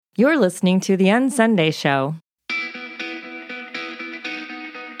You're listening to The UnSunday Show.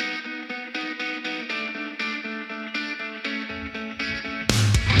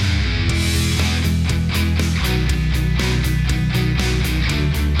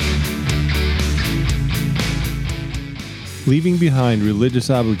 Leaving behind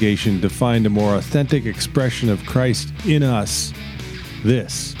religious obligation to find a more authentic expression of Christ in us.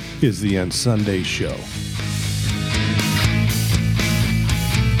 This is the UnSunday Show.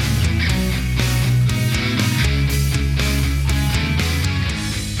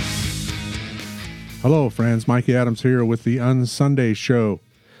 Hello, friends. Mikey Adams here with the UnSunday Show.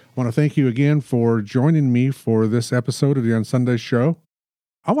 I want to thank you again for joining me for this episode of the UnSunday Show.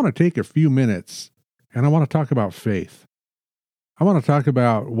 I want to take a few minutes and I want to talk about faith. I want to talk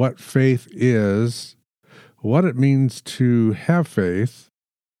about what faith is, what it means to have faith,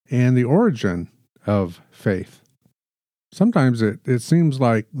 and the origin of faith. Sometimes it seems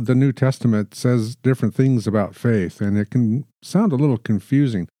like the New Testament says different things about faith, and it can sound a little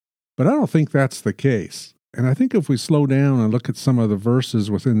confusing, but I don't think that's the case. And I think if we slow down and look at some of the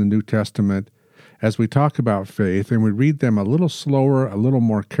verses within the New Testament as we talk about faith, and we read them a little slower, a little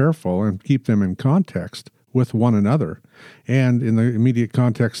more careful, and keep them in context with one another, and in the immediate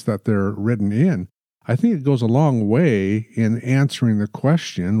context that they're written in, I think it goes a long way in answering the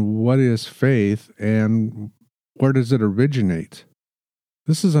question, what is faith and where does it originate?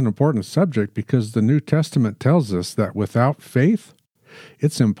 This is an important subject because the New Testament tells us that without faith,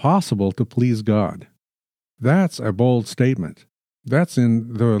 it's impossible to please God. That's a bold statement. That's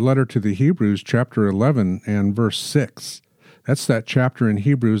in the letter to the Hebrews, chapter 11 and verse 6. That's that chapter in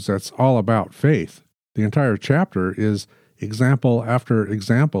Hebrews that's all about faith. The entire chapter is example after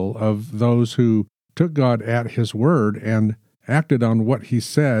example of those who took God at His word and acted on what He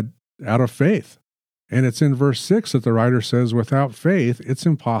said out of faith. And it's in verse 6 that the writer says, without faith, it's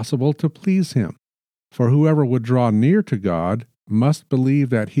impossible to please Him. For whoever would draw near to God must believe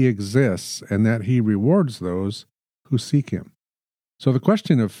that He exists and that He rewards those who seek Him. So the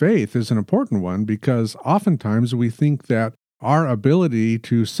question of faith is an important one because oftentimes we think that our ability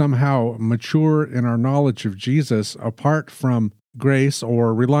to somehow mature in our knowledge of Jesus apart from grace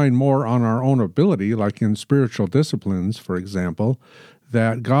or relying more on our own ability, like in spiritual disciplines, for example,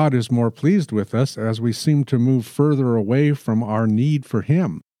 that God is more pleased with us as we seem to move further away from our need for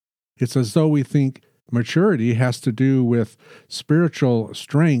Him. It's as though we think maturity has to do with spiritual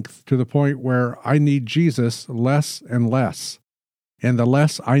strength to the point where I need Jesus less and less. And the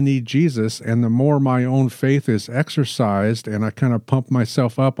less I need Jesus and the more my own faith is exercised and I kind of pump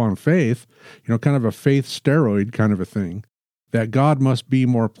myself up on faith, kind of a faith steroid kind of a thing, that God must be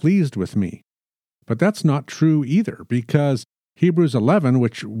more pleased with me. But that's not true either because Hebrews 11,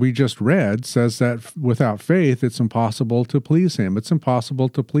 which we just read, says that without faith it's impossible to please Him. It's impossible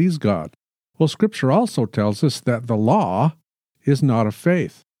to please God. Well, Scripture also tells us that the law is not of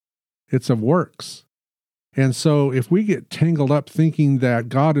faith. It's of works. And so if we get tangled up thinking that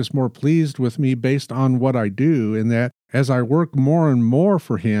God is more pleased with me based on what I do, and that as I work more and more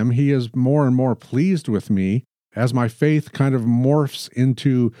for Him, He is more and more pleased with me, as my faith kind of morphs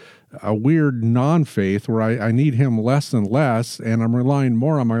into a weird non-faith where I need Him less and less, and I'm relying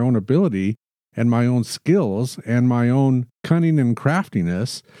more on my own ability and my own skills and my own cunning and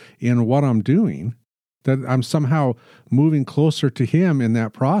craftiness in what I'm doing, that I'm somehow moving closer to Him in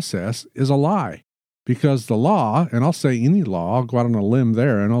that process is a lie. Because the law, and I'll say any law, I'll go out on a limb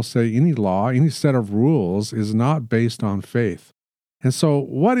there, and I'll say any law, any set of rules is not based on faith. And so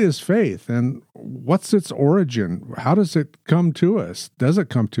what is faith, and what's its origin? How does it come to us? Does it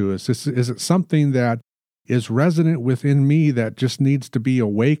come to us? Is it something that is resident within me that just needs to be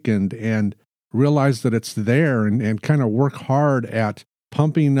awakened and realize that it's there and kind of work hard at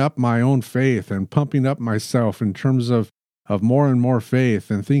pumping up my own faith and pumping up myself in terms of more and more faith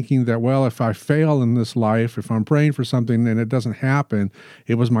and thinking that, well, if I fail in this life, if I'm praying for something and it doesn't happen,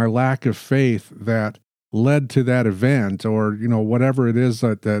 it was my lack of faith that led to that event or, whatever it is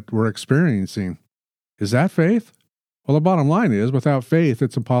that we're experiencing. Is that faith? Well, the bottom line is, without faith,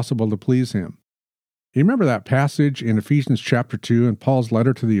 it's impossible to please Him. You remember that passage in Ephesians chapter 2 in Paul's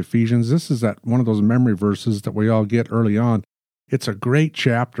letter to the Ephesians? This is one of those memory verses that we all get early on. It's a great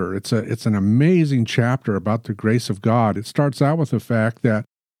chapter. It's an amazing chapter about the grace of God. It starts out with the fact that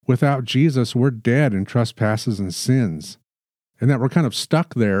without Jesus, we're dead in trespasses and sins, and that we're kind of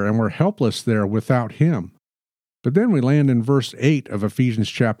stuck there and we're helpless there without Him. But then we land in verse 8 of Ephesians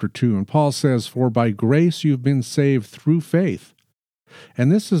chapter 2, and Paul says, "For by grace you've been saved through faith.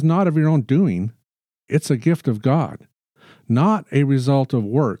 And this is not of your own doing, it's a gift of God, not a result of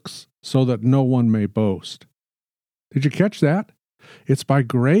works, so that no one may boast." Did you catch that? It's by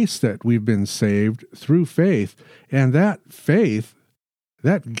grace that we've been saved through faith. And that faith,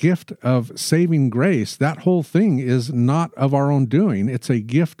 that gift of saving grace, that whole thing is not of our own doing. It's a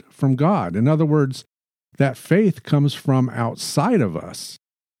gift from God. In other words, that faith comes from outside of us.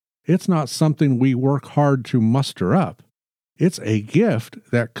 It's not something we work hard to muster up. It's a gift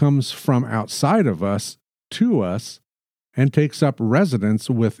that comes from outside of us to us and takes up residence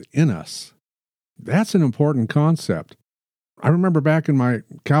within us. That's an important concept. I remember back in my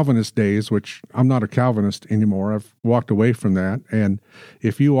Calvinist days, which I'm not a Calvinist anymore. I've walked away from that. And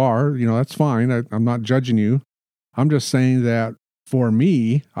if you are, that's fine. I'm not judging you. I'm just saying that for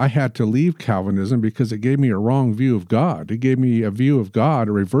me, I had to leave Calvinism because it gave me a wrong view of God. It gave me a view of God,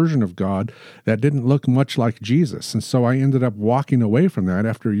 or a version of God, that didn't look much like Jesus. And so I ended up walking away from that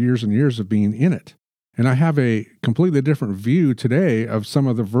after years and years of being in it. And I have a completely different view today of some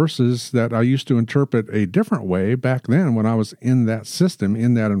of the verses that I used to interpret a different way back then when I was in that system,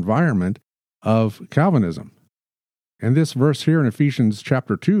 in that environment of Calvinism. And this verse here in Ephesians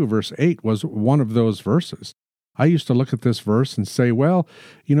chapter 2, verse 8 was one of those verses. I used to look at this verse and say, well,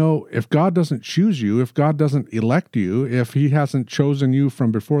 if God doesn't choose you, if God doesn't elect you, if he hasn't chosen you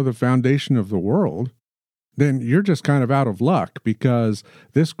from before the foundation of the world, then you're just kind of out of luck, because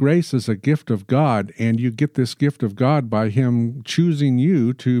this grace is a gift of God, and you get this gift of God by him choosing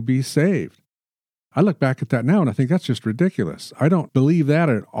you to be saved. I look back at that now and I think that's just ridiculous. I don't believe that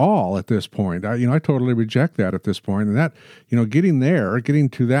at all at this point. I totally reject that at this point. And that, getting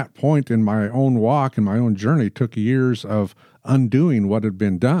to that point in my own walk and my own journey took years of undoing what had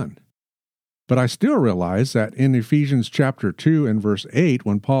been done. But I still realize that in Ephesians chapter 2 and verse 8,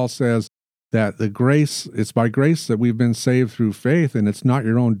 when Paul says that it's by grace that we've been saved through faith, and it's not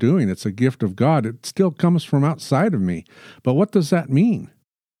your own doing, it's a gift of God, it still comes from outside of me. But what does that mean?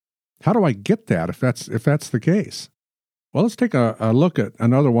 How do I get that if that's the case? Well, let's take a look at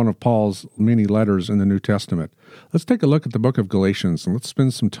another one of Paul's many letters in the New Testament. Let's take a look at the book of Galatians, and let's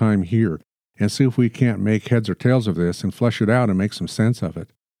spend some time here and see if we can't make heads or tails of this and flesh it out and make some sense of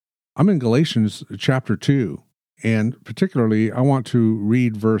it. I'm in Galatians chapter 2, and particularly I want to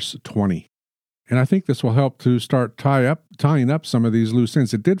read verse 20. And I think this will help to start tying up some of these loose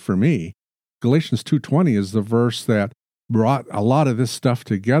ends. It did for me. Galatians 2:20 is the verse that brought a lot of this stuff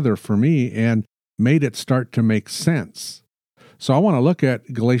together for me and made it start to make sense. So I want to look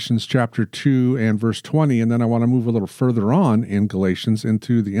at Galatians chapter 2 and verse 20, and then I want to move a little further on in Galatians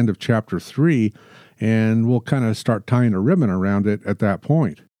into the end of chapter 3, and we'll kind of start tying a ribbon around it at that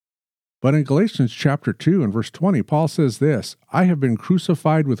point. But in Galatians chapter 2 and verse 20, Paul says this, "I have been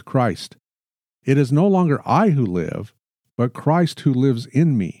crucified with Christ. It is no longer I who live, but Christ who lives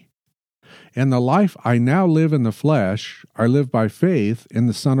in me. And the life I now live in the flesh, I live by faith in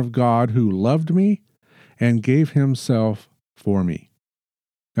the Son of God who loved me and gave himself for me."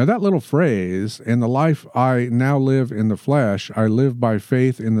 Now that little phrase, "and the life I now live in the flesh, I live by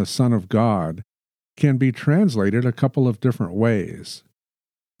faith in the Son of God," can be translated a couple of different ways.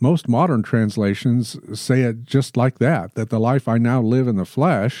 Most modern translations say it just like that the life I now live in the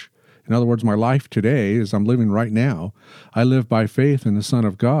flesh, in other words, my life today, as I'm living right now, I live by faith in the Son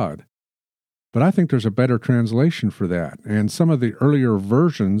of God. But I think there's a better translation for that, and some of the earlier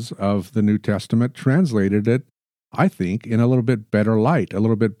versions of the New Testament translated it, I think, in a little bit better light, a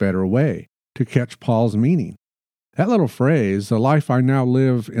little bit better way, to catch Paul's meaning. That little phrase, "the life I now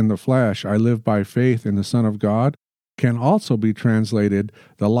live in the flesh, I live by faith in the Son of God," can also be translated,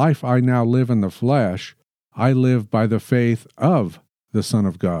 "the life I now live in the flesh, I live by the faith of the Son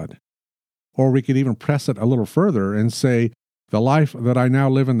of God." Or we could even press it a little further and say, "The life that I now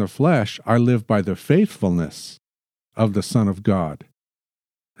live in the flesh, I live by the faithfulness of the Son of God."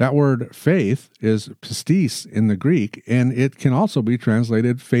 That word faith is pistis in the Greek, and it can also be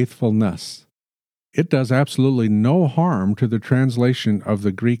translated faithfulness. It does absolutely no harm to the translation of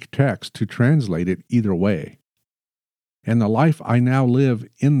the Greek text to translate it either way. "And the life I now live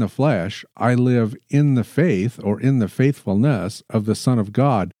in the flesh, I live in the faith or in the faithfulness of the Son of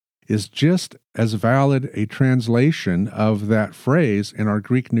God," is just as valid a translation of that phrase in our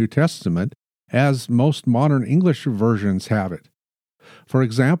Greek New Testament as most modern English versions have it. For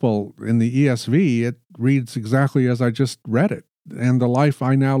example, in the ESV, it reads exactly as I just read it. "And the life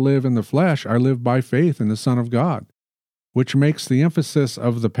I now live in the flesh, I live by faith in the Son of God," which makes the emphasis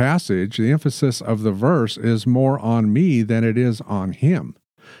of the passage, the emphasis of the verse, is more on me than it is on him,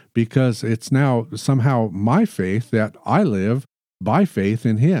 because it's now somehow my faith that I live by faith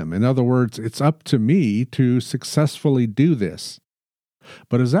in him. In other words, it's up to me to successfully do this.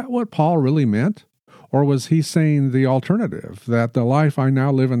 But is that what Paul really meant? Or was he saying the alternative, that the life I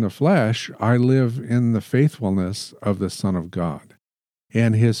now live in the flesh, I live in the faithfulness of the Son of God?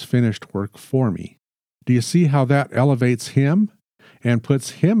 and his finished work for me. Do you see how that elevates him and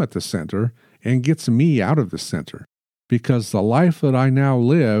puts him at the center and gets me out of the center? Because the life that I now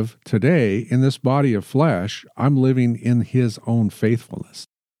live today in this body of flesh, I'm living in his own faithfulness.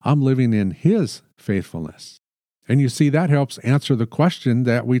 I'm living in his faithfulness. And you see, that helps answer the question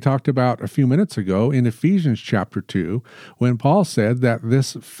that we talked about a few minutes ago in Ephesians chapter 2, when Paul said that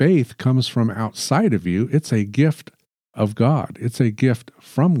this faith comes from outside of you. It's a gift of God. It's a gift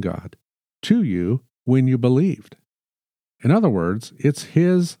from God to you when you believed. In other words, it's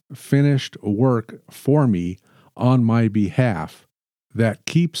his finished work for me on my behalf that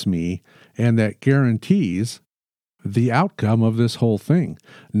keeps me and that guarantees the outcome of this whole thing.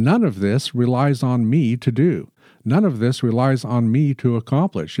 None of this relies on me to do. None of this relies on me to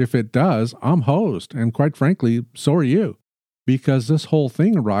accomplish. If it does, I'm hosed, and quite frankly, so are you, because this whole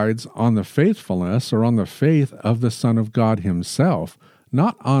thing rides on the faithfulness or on the faith of the Son of God himself,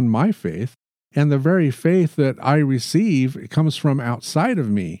 not on my faith. And the very faith that I receive comes from outside of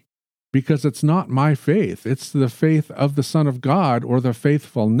me, because it's not my faith. It's the faith of the Son of God, or the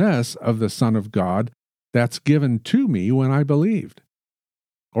faithfulness of the Son of God, that's given to me when I believed.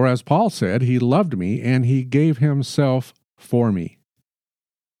 Or as Paul said, he loved me and he gave himself for me.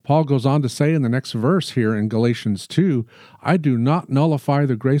 Paul goes on to say in the next verse here in Galatians 2, I do not nullify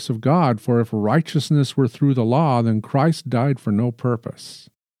the grace of God, for if righteousness were through the law, then Christ died for no purpose.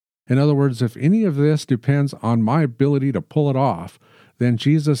 In other words, if any of this depends on my ability to pull it off, then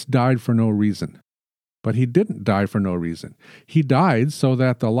Jesus died for no reason. But he didn't die for no reason. He died so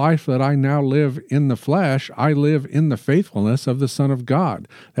that the life that I now live in the flesh, I live in the faithfulness of the Son of God.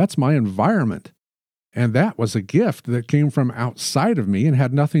 That's my environment. And that was a gift that came from outside of me and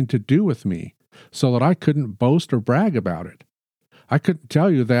had nothing to do with me, so that I couldn't boast or brag about it. I couldn't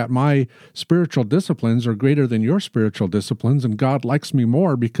tell you that my spiritual disciplines are greater than your spiritual disciplines and God likes me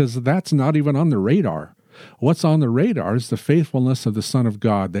more, because that's not even on the radar. What's on the radar is the faithfulness of the Son of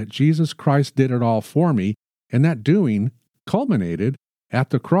God, that Jesus Christ did it all for me, and that doing culminated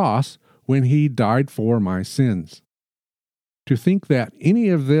at the cross when he died for my sins. To think that any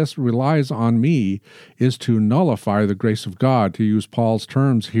of this relies on me is to nullify the grace of God, to use Paul's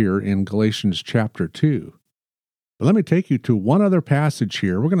terms here in Galatians chapter 2. But let me take you to one other passage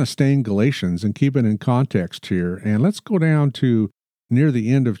here. We're going to stay in Galatians and keep it in context here, and let's go down to near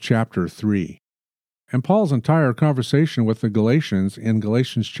the end of chapter 3. And Paul's entire conversation with the Galatians in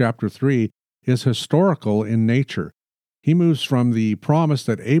Galatians chapter 3 is historical in nature. He moves from the promise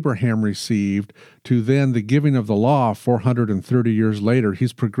that Abraham received to then the giving of the law 430 years later.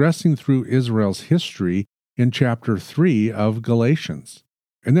 He's progressing through Israel's history in chapter 3 of Galatians.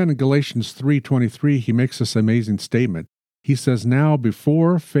 And then in Galatians 3:23, he makes this amazing statement. He says, now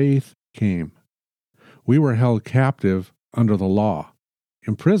before faith came, we were held captive under the law,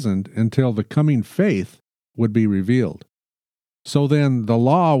 imprisoned until the coming faith would be revealed. So then the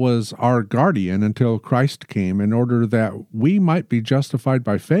law was our guardian until Christ came, in order that we might be justified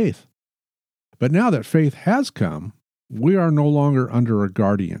by faith. But now that faith has come, we are no longer under a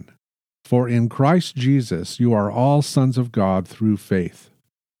guardian. For in Christ Jesus you are all sons of God through faith.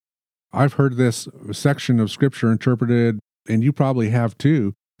 I've heard this section of Scripture interpreted, and you probably have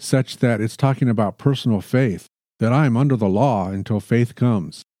too, such that it's talking about personal faith, that I am under the law until faith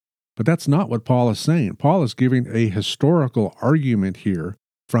comes. But that's not what Paul is saying. Paul is giving a historical argument here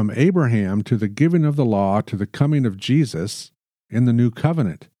from Abraham to the giving of the law to the coming of Jesus in the new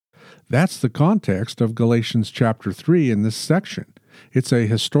covenant. That's the context of Galatians chapter 3 in this section. It's a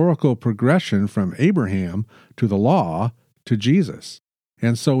historical progression from Abraham to the law to Jesus.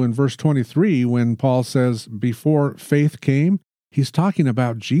 And so in verse 23, when Paul says, before faith came, he's talking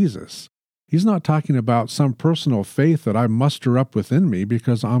about Jesus. He's not talking about some personal faith that I muster up within me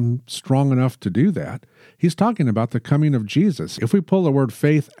because I'm strong enough to do that. He's talking about the coming of Jesus. If we pull the word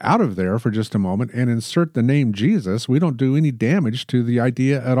faith out of there for just a moment and insert the name Jesus, we don't do any damage to the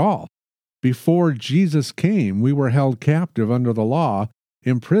idea at all. Before Jesus came, we were held captive under the law,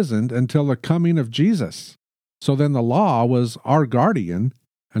 imprisoned until the coming of Jesus. So then the law was our guardian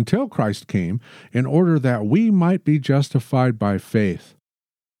until Christ came, in order that we might be justified by faith.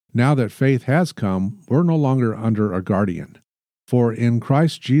 Now that faith has come, we're no longer under a guardian. For in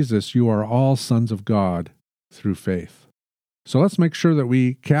Christ Jesus you are all sons of God through faith. So let's make sure that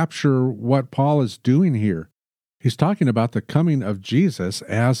we capture what Paul is doing here. He's talking about the coming of Jesus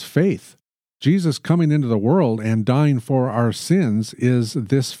as faith. Jesus coming into the world and dying for our sins is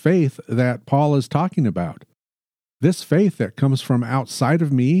this faith that Paul is talking about. This faith that comes from outside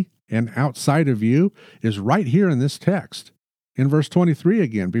of me and outside of you is right here in this text. In verse 23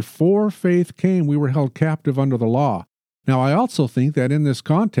 again, before faith came, we were held captive under the law, Now, I also think that in this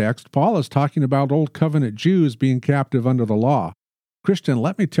context, Paul is talking about Old Covenant Jews being captive under the law. Christian,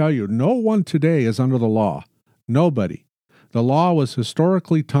 let me tell you, no one today is under the law. Nobody. The law was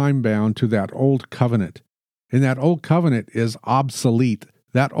historically time-bound to that Old Covenant, and that Old Covenant is obsolete.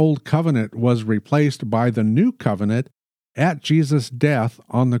 That Old Covenant was replaced by the New Covenant at Jesus' death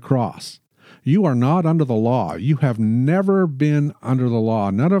on the cross. You are not under the law. You have never been under the law.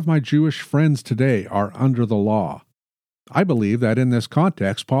 None of my Jewish friends today are under the law. I believe that in this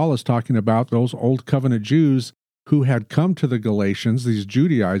context, Paul is talking about those Old Covenant Jews who had come to the Galatians, these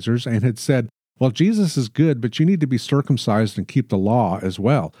Judaizers, and had said, well, Jesus is good, but you need to be circumcised and keep the law as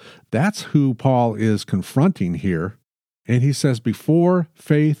well. That's who Paul is confronting here. And he says, before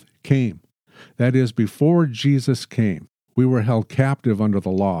faith came, that is, before Jesus came, we were held captive under the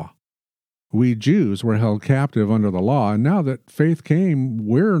law. We Jews were held captive under the law, and now that faith came,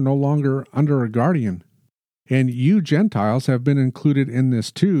 we're no longer under a guardian. And you Gentiles have been included in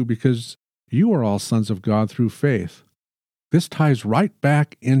this too, because you are all sons of God through faith. This ties right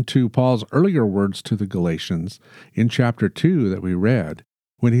back into Paul's earlier words to the Galatians in chapter 2 that we read,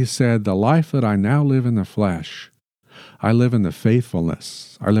 when he said, the life that I now live in the flesh, I live in the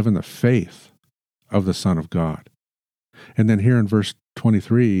faithfulness, I live in the faith of the Son of God. And then here in verse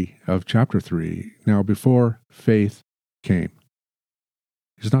 23 of chapter 3, now before faith came.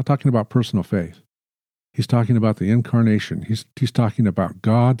 He's not talking about personal faith. He's talking about the incarnation. He's talking about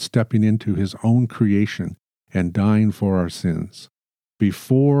God stepping into his own creation and dying for our sins.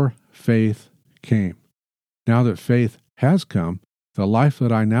 Before faith came. Now that faith has come, the life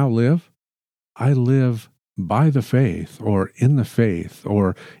that I now live, I live by the faith, or in the faith,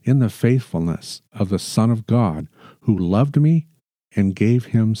 or in the faithfulness of the Son of God, who loved me and gave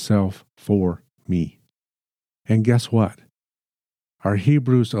himself for me. And guess what? Our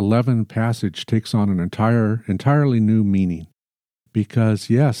Hebrews 11 passage takes on an entirely new meaning. Because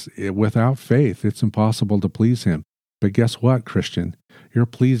yes, without faith, it's impossible to please him. But guess what, Christian? You're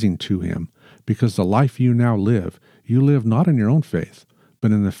pleasing to him, because the life you now live, you live not in your own faith,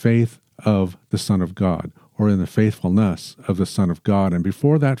 but in the faith of the Son of God, or in the faithfulness of the Son of God. And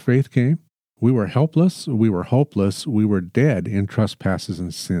before that faith came, we were helpless, we were hopeless, we were dead in trespasses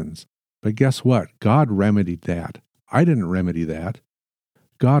and sins. But guess what? God remedied that. I didn't remedy that.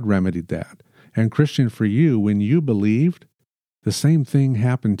 God remedied that. And Christian, for you, when you believed, the same thing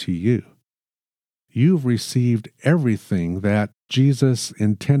happened to you. You've received everything that Jesus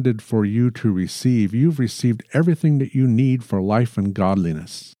intended for you to receive. You've received everything that you need for life and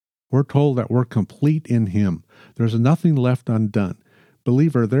godliness. We're told that we're complete in him. There's nothing left undone.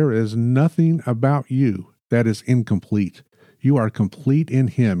 Believer, there is nothing about you that is incomplete. You are complete in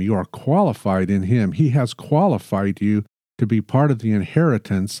him. You are qualified in him. He has qualified you to be part of the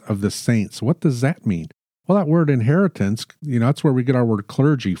inheritance of the saints. What does that mean? Well, that word inheritance, that's where we get our word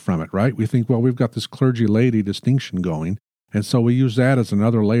clergy from it, right? We think, well, we've got this clergy-laity distinction going, and so we use that as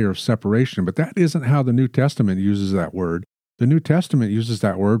another layer of separation. But that isn't how the New Testament uses that word. The New Testament uses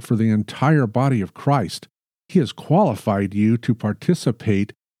that word for the entire body of Christ. He has qualified you to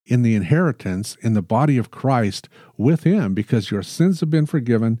participate in the inheritance in the body of Christ with him, because your sins have been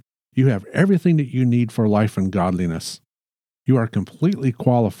forgiven. You have everything that you need for life and godliness. You are completely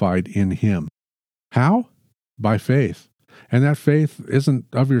qualified in him. How? By faith. And that faith isn't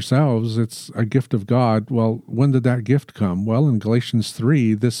of yourselves, it's a gift of God. Well, when did that gift come? Well, in Galatians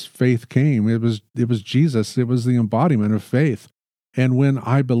 3, this faith came. It was Jesus. It was the embodiment of faith. And when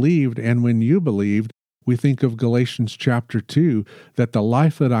I believed and when you believed, we think of Galatians chapter 2, that the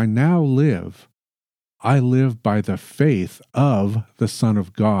life that I now live, I live by the faith of the Son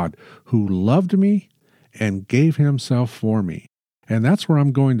of God, who loved me and gave himself for me. And that's where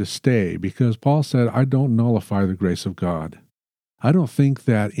I'm going to stay, because Paul said, I don't nullify the grace of God. I don't think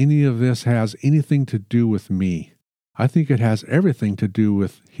that any of this has anything to do with me. I think it has everything to do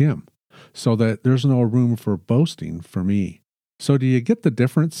with him, so that there's no room for boasting for me. So do you get the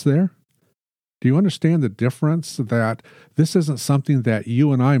difference there? Do you understand the difference, that this isn't something that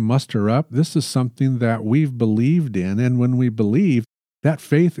you and I muster up? This is something that we've believed in, and when we believe, that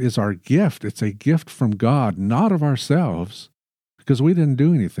faith is our gift. It's a gift from God, not of ourselves, because we didn't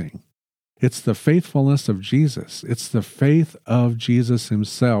do anything. It's the faithfulness of Jesus. It's the faith of Jesus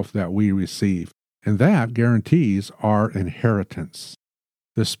himself that we receive, and that guarantees our inheritance.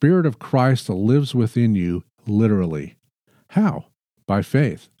 The Spirit of Christ lives within you, literally. How? By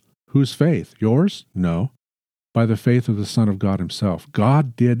faith. Whose faith? Yours? No. By the faith of the Son of God himself.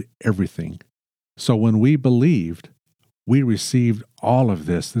 God did everything. So when we believed, we received all of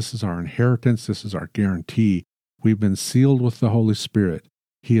this. This is our inheritance. This is our guarantee. We've been sealed with the Holy Spirit.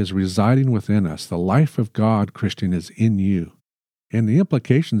 He is residing within us. The life of God, Christian, is in you. And the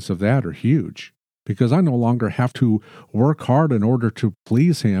implications of that are huge, because I no longer have to work hard in order to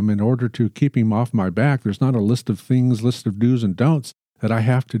please Him, in order to keep Him off my back. There's not a list of do's and don'ts that I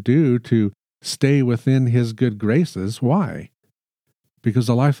have to do to stay within His good graces. Why? Because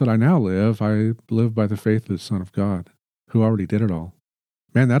the life that I now live, I live by the faith of the Son of God, who already did it all.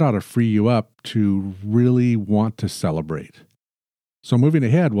 Man, that ought to free you up to really want to celebrate. So moving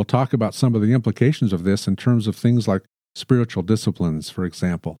ahead, we'll talk about some of the implications of this in terms of things like spiritual disciplines, for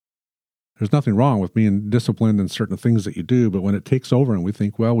example. There's nothing wrong with being disciplined in certain things that you do, but when it takes over and we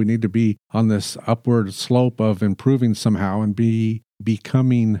think, well, we need to be on this upward slope of improving somehow and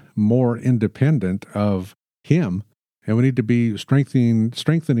becoming more independent of Him, and we need to be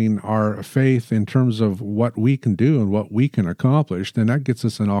strengthening our faith in terms of what we can do and what we can accomplish, then that gets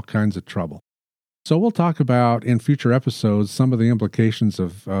us in all kinds of trouble. So we'll talk about in future episodes some of the implications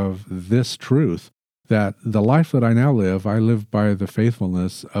of this truth, that the life that I now live, I live by the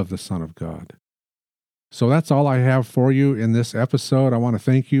faithfulness of the Son of God. So that's all I have for you in this episode. I want to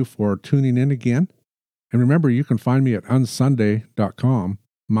thank you for tuning in again. And remember, you can find me at unsunday.com.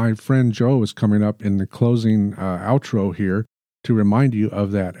 My friend Joe is coming up in the closing outro here to remind you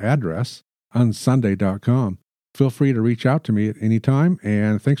of that address, unsunday.com. Feel free to reach out to me at any time,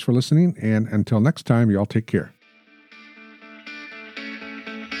 and thanks for listening, and until next time, y'all take care.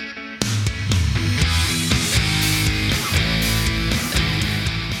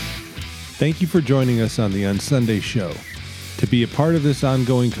 Thank you for joining us on the UnSunday Show. To be a part of this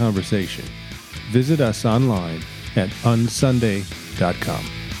ongoing conversation, visit us online at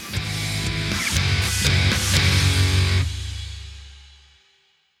unsunday.com.